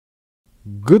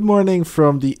Good morning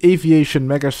from the Aviation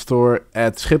Megastore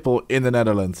at Schiphol in the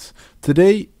Netherlands.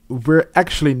 Today we're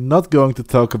actually not going to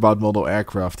talk about model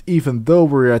aircraft, even though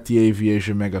we're at the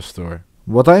Aviation Megastore.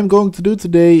 What I'm going to do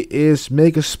today is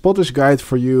make a spotter's guide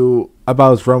for you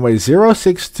about runway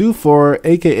 0624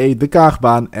 aka the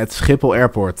Kaagbaan at Schiphol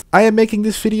Airport. I am making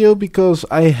this video because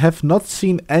I have not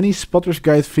seen any spotter's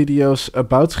guide videos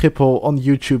about Schiphol on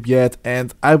YouTube yet,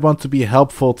 and I want to be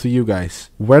helpful to you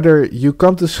guys. Whether you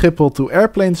come to Schiphol to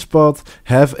airplane spot,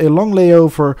 have a long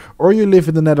layover, or you live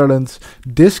in the Netherlands,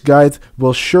 this guide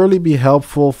will surely be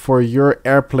helpful for your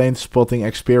airplane spotting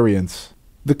experience.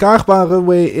 The Kaagbaan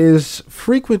runway is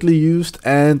frequently used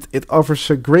and it offers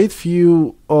a great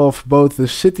view of both the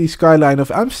city skyline of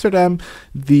Amsterdam,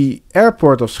 the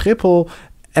airport of Schiphol,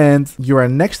 and you are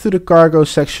next to the cargo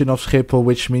section of Schiphol,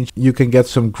 which means you can get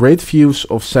some great views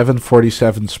of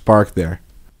 747s parked there.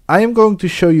 I am going to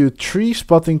show you 3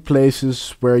 spotting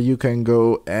places where you can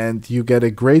go and you get a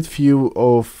great view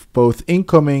of both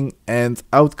incoming and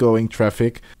outgoing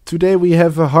traffic. Today we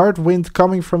have a hard wind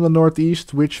coming from the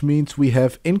northeast, which means we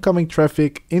have incoming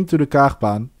traffic into the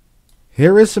Kaagbaan.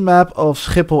 Here is a map of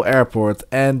Schiphol Airport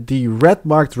and the red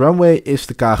marked runway is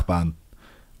the Kaagbaan.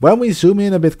 When we zoom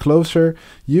in a bit closer,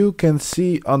 you can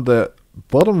see on the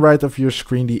bottom right of your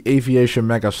screen the Aviation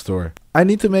Megastore. I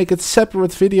need to make a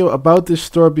separate video about this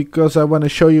store because I want to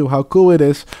show you how cool it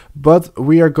is, but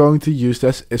we are going to use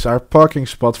this as our parking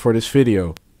spot for this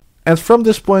video. And from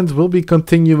this point we'll be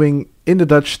continuing in the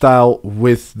Dutch style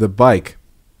with the bike.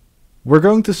 We're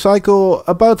going to cycle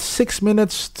about 6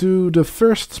 minutes to the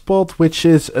first spot, which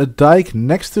is a dike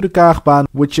next to the Kaagbaan,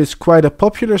 which is quite a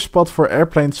popular spot for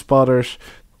airplane spotters,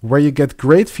 where you get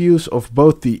great views of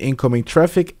both the incoming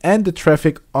traffic and the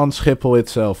traffic on Schiphol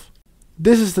itself.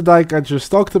 This is the dike I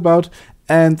just talked about,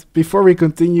 and before we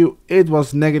continue, it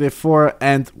was -4,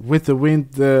 and with the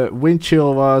wind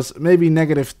chill was maybe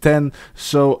 -10,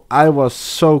 so I was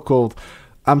so cold.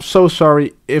 I'm so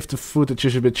sorry if the footage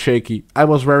is a bit shaky. I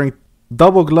was wearing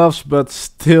double gloves, but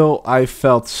still I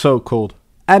felt so cold.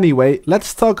 Anyway,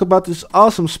 let's talk about this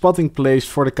awesome spotting place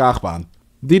for the Kaagbaan.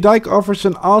 The dike offers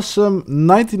an awesome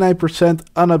 99%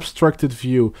 unobstructed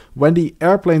view. When the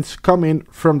airplanes come in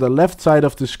from the left side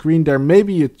of the screen, there may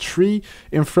be a tree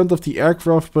in front of the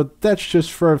aircraft, but that's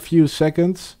just for a few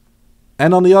seconds.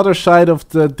 And on the other side of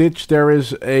the ditch there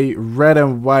is a red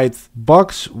and white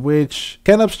box which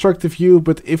can obstruct the view,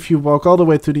 but if you walk all the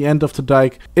way to the end of the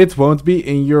dike, it won't be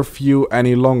in your view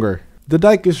any longer. The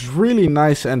dike is really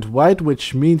nice and wide,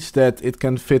 which means that it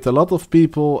can fit a lot of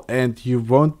people and you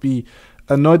won't be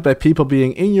annoyed by people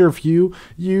being in your view.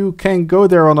 You can go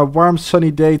there on a warm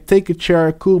sunny day, take a chair,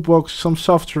 a cool box, some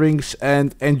soft drinks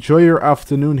and enjoy your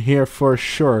afternoon here for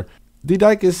sure. The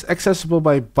dike is accessible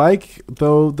by bike,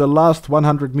 though the last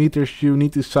 100 meters you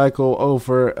need to cycle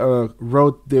over a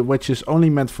road which is only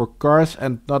meant for cars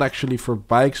and not actually for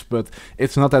bikes, but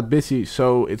it's not that busy,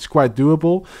 so it's quite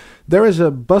doable. There is a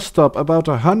bus stop about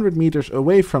 100 meters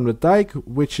away from the dike,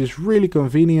 which is really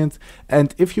convenient,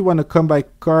 and if you want to come by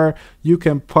car, you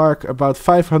can park about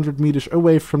 500 meters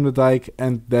away from the dike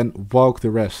and then walk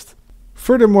the rest.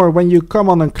 Furthermore, when you come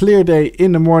on a clear day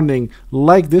in the morning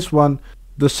like this one,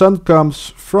 the sun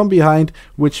comes from behind,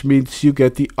 which means you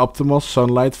get the optimal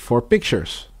sunlight for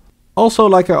pictures. Also,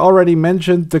 like I already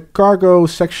mentioned, the cargo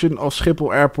section of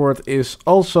Schiphol Airport is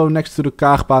also next to the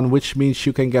Kaagbaan, which means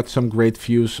you can get some great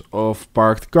views of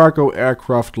parked cargo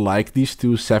aircraft like these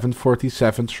 2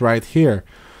 747s right here.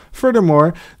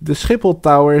 Furthermore, the Schiphol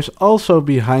Tower is also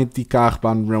behind the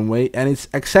Kaagbaan runway and it's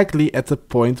exactly at the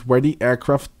point where the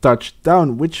aircraft touched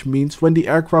down, which means when the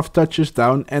aircraft touches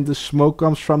down and the smoke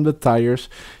comes from the tires,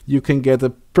 you can get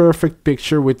a perfect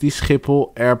picture with the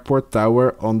Schiphol Airport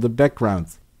Tower on the background.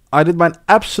 I did my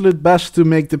absolute best to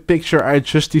make the picture I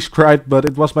just described, but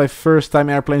it was my first time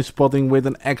airplane spotting with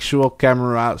an actual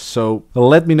camera, so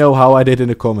let me know how I did in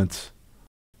the comments.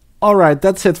 Alright,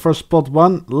 that's it for spot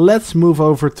 1. Let's move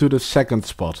over to the second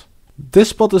spot. This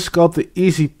spot is called the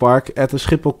Easy Park at the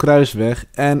Schiphol Kruisweg,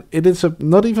 and it is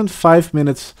not even 5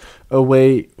 minutes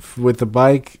away with the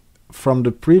bike from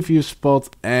the previous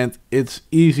spot, and it's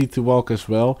easy to walk as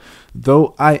well,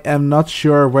 though I am not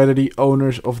sure whether the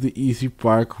owners of the Easy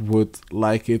Park would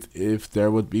like it if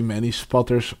there would be many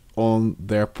spotters on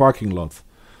their parking lot,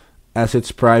 as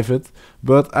it's private,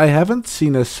 but I haven't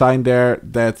seen a sign there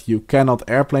that you cannot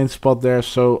airplane spot there,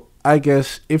 so I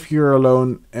guess if you're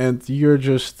alone and you're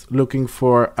just looking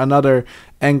for another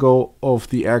angle of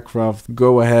the aircraft,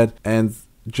 go ahead and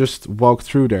just walk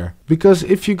through there. Because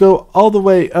if you go all the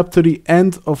way up to the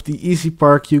end of the Easy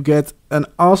Park, you get an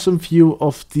awesome view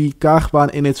of the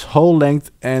Kaagbaan in its whole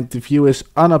length, and the view is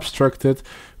unobstructed,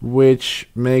 which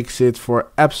makes it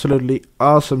for absolutely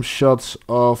awesome shots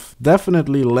of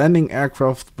definitely landing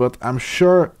aircraft, but I'm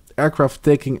sure aircraft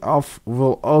taking off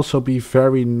will also be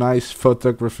very nice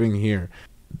photographing here.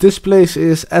 This place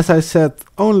is, as I said,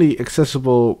 only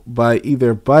accessible by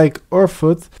either bike or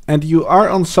foot, and you are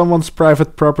on someone's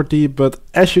private property, but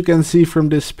as you can see from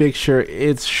this picture,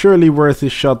 it's surely worth a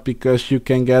shot because you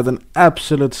can get an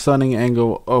absolute stunning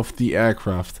angle of the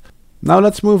aircraft. Now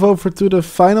let's move over to the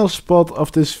final spot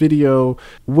of this video,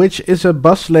 which is a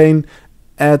bus lane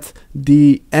at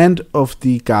the end of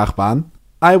the Kaagbaan.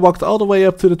 I walked all the way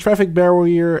up to the traffic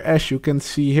barrier, as you can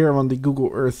see here on the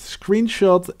Google Earth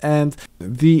screenshot, and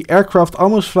the aircraft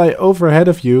almost fly overhead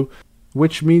of you,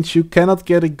 which means you cannot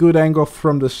get a good angle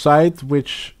from the side,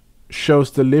 which shows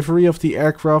the livery of the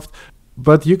aircraft,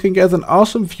 but you can get an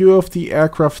awesome view of the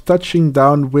aircraft touching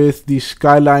down with the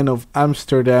skyline of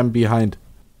Amsterdam behind,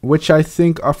 which I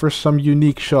think offers some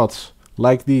unique shots,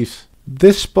 like these.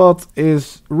 This spot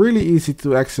is really easy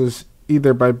to access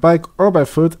either by bike or by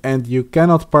foot, and you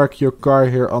cannot park your car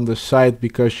here on the side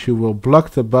because you will block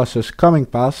the buses coming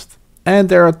past. And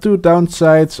there are two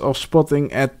downsides of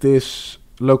spotting at this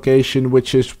location,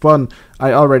 which is one,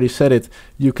 I already said it,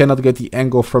 you cannot get the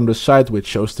angle from the side which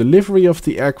shows the livery of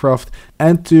the aircraft,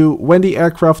 and two, when the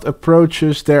aircraft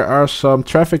approaches there are some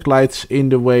traffic lights in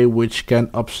the way which can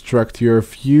obstruct your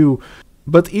view.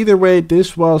 But either way,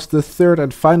 this was the third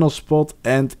and final spot,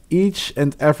 and each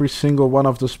and every single one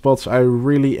of the spots I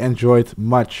really enjoyed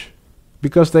much,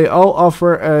 because they all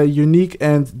offer a unique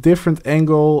and different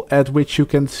angle at which you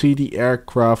can see the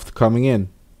aircraft coming in.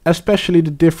 Especially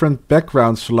the different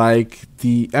backgrounds like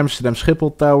the Amsterdam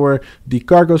Schiphol Tower, the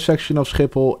cargo section of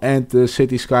Schiphol and the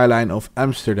city skyline of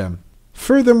Amsterdam.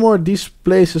 Furthermore, these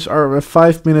places are a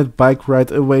 5-minute bike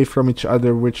ride away from each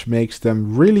other, which makes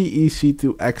them really easy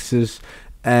to access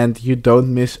and you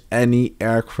don't miss any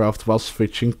aircraft while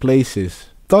switching places.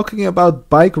 Talking about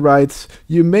bike rides,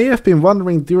 you may have been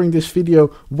wondering during this video,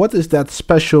 what is that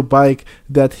special bike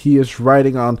that he is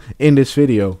riding on in this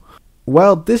video?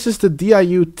 Well, this is the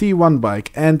DYU T1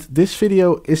 bike, and this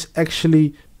video is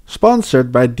actually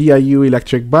sponsored by DYU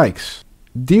Electric Bikes.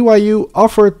 DYU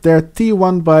offered their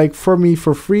T1 bike for me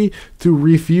for free to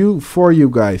review for you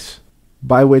guys,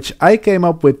 by which I came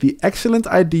up with the excellent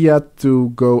idea to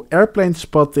go airplane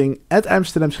spotting at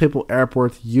Amsterdam Schiphol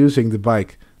Airport using the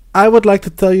bike. I would like to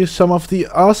tell you some of the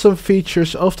awesome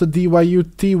features of the DYU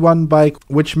T1 bike,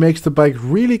 which makes the bike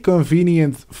really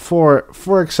convenient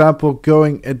for example,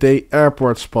 going a day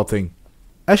airport spotting.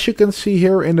 As you can see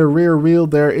here in the rear wheel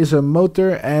there is a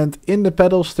motor, and in the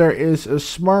pedals there is a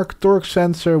smart torque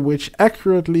sensor which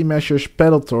accurately measures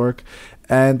pedal torque,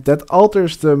 and that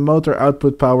alters the motor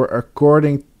output power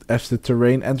according as the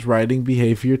terrain and riding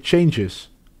behavior changes.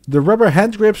 The rubber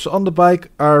hand grips on the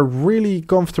bike are really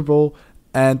comfortable,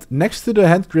 and next to the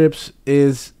hand grips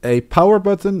is a power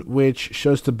button which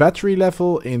shows the battery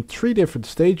level in 3 different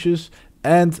stages,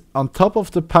 and on top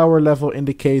of the power level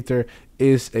indicator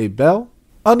is a bell.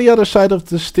 On the other side of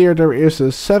the steer there is a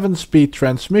 7-speed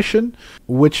transmission,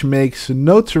 which makes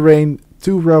no terrain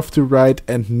too rough to ride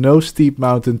and no steep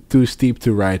mountain too steep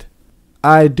to ride.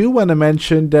 I do want to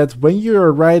mention that when you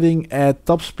are riding at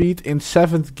top speed in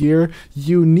 7th gear,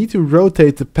 you need to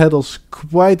rotate the pedals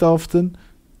quite often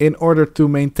in order to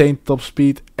maintain top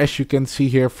speed, as you can see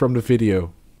here from the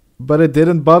video. But it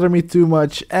didn't bother me too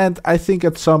much, and I think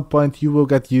at some point you will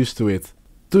get used to it.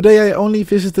 Today I only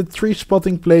visited 3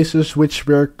 spotting places which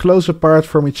were close apart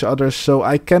from each other, so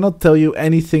I cannot tell you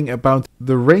anything about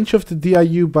the range of the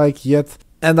DYU bike yet,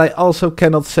 and I also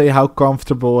cannot say how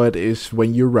comfortable it is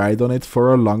when you ride on it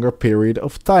for a longer period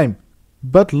of time.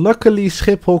 But luckily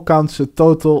Schiphol counts a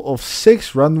total of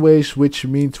 6 runways, which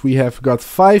means we have got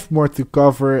 5 more to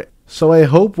cover, so I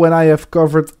hope when I have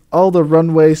covered all the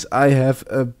runways I have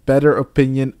a better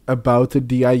opinion about the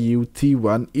DYU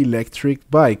T1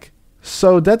 electric bike.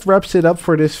 So that wraps it up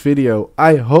for this video.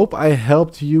 I hope I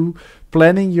helped you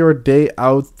planning your day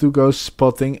out to go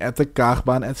spotting at the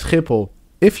Kaagbaan at Schiphol.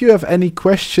 If you have any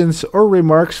questions or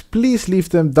remarks, please leave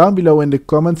them down below in the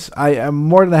comments. I am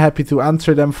more than happy to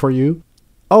answer them for you.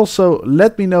 Also,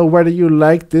 let me know whether you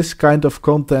like this kind of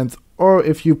content or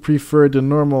if you prefer the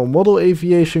normal model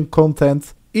aviation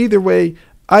content. Either way,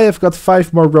 I have got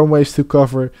 5 more runways to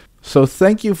cover. So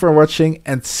thank you for watching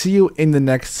and see you in the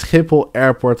next Schiphol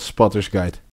Airport Spotters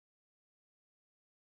Guide.